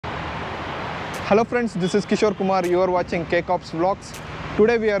Hello friends, this is Kishore Kumar. You are watching KCOPS vlogs.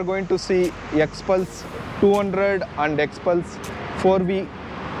 Today we are going to see Xpulse 200 and Xpulse 4V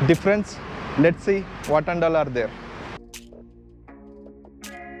difference. Let's see what and all are there.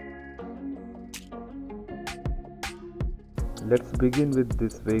 Let's begin with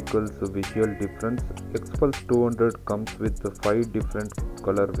this vehicle's visual difference. Xpulse 200 comes with 5 different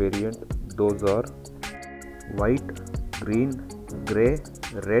color variants. Those are white, green, grey,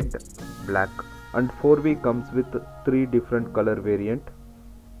 red, black. And 4V comes with 3 different color variants: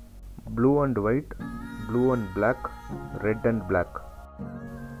 blue and white, blue and black, red and black.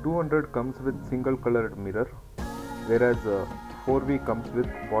 200 comes with single colored mirror, whereas 4V comes with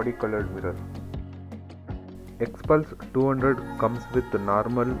body colored mirror. Xpulse 200 comes with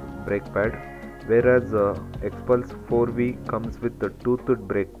normal brake pad, whereas Xpulse 4V comes with a toothed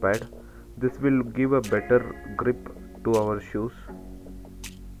brake pad. This will give a better grip to our shoes.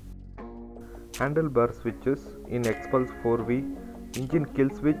 Handlebar switches in Xpulse 4V, engine kill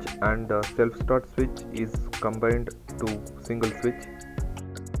switch and self-start switch is combined to single switch.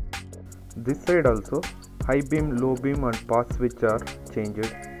 This side also, high beam, low beam and pass switch are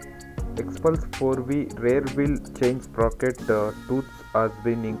changed. Xpulse 4V rear wheel chain sprocket tooths has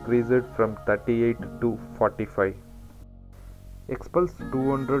been increased from 38 to 45. Xpulse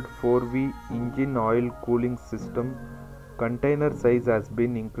 200 4V engine oil cooling system container size has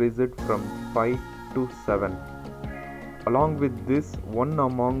been increased from 5 to 7. Along with this, one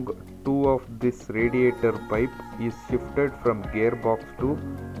among two of this radiator pipe is shifted from gearbox to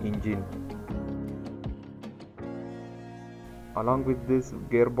engine. Along with this,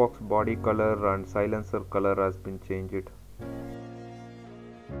 gearbox body color and silencer color has been changed.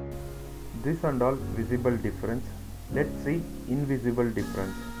 This and all visible difference. Let's see invisible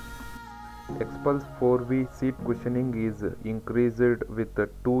difference. Xpulse 4V seat cushioning is increased with 2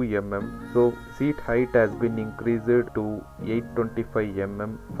 mm, so seat height has been increased to 825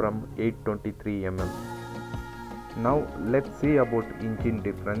 mm from 823 mm. Now let's see about engine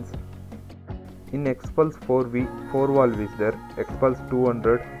difference. In Xpulse 4V, 4 valve is there. Xpulse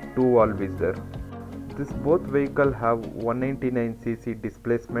 200, 2 valve is there. This both vehicle have 199cc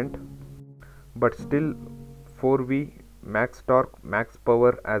displacement, but still 4V max torque, max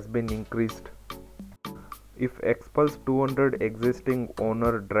power has been increased. If Xpulse 200 existing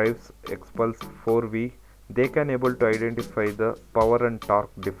owner drives Xpulse 4V, they can able to identify the power and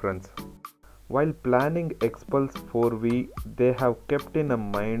torque difference. While planning Xpulse 4V, they have kept in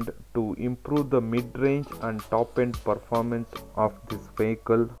mind to improve the mid-range and top-end performance of this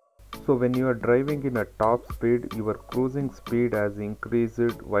vehicle. So when you are driving in a top speed, your cruising speed has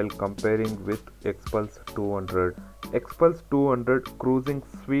increased while comparing with Xpulse 200. Xpulse 200 cruising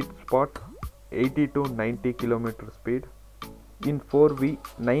sweet spot 80 to 90 km speed. In 4V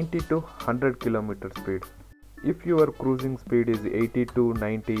 90 to 100 km speed. If your cruising speed is 80 to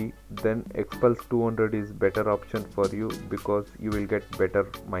 90, then Xpulse 200 is better option for you because you will get better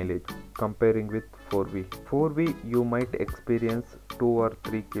mileage comparing with 4V. 4V you might experience 2 or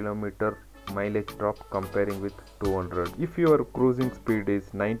 3 km mileage drop comparing with 200. If your cruising speed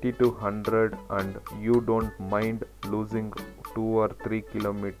is 90 to 100 and you don't mind losing 2 or 3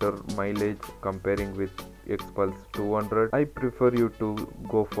 km mileage comparing with Xpulse 200, I prefer you to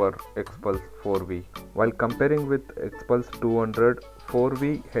go for Xpulse 4V. While comparing with Xpulse 200,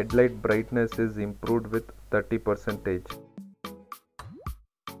 4V headlight brightness is improved with 30%.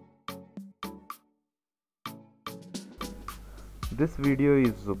 This video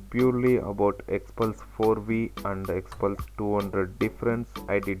is purely about Xpulse 4V and Xpulse 200 difference.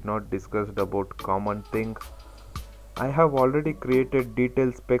 I did not discuss about common thing. I have already created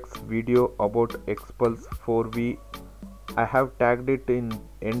detailed specs video about Xpulse 4V. I have tagged it in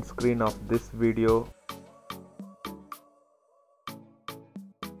end screen of this video.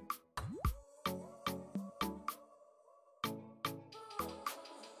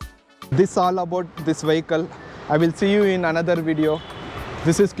 This all about this vehicle. I will see you in another video.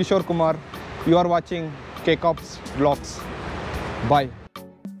 This is Kishore Kumar. You are watching KCOPS vlogs. Bye.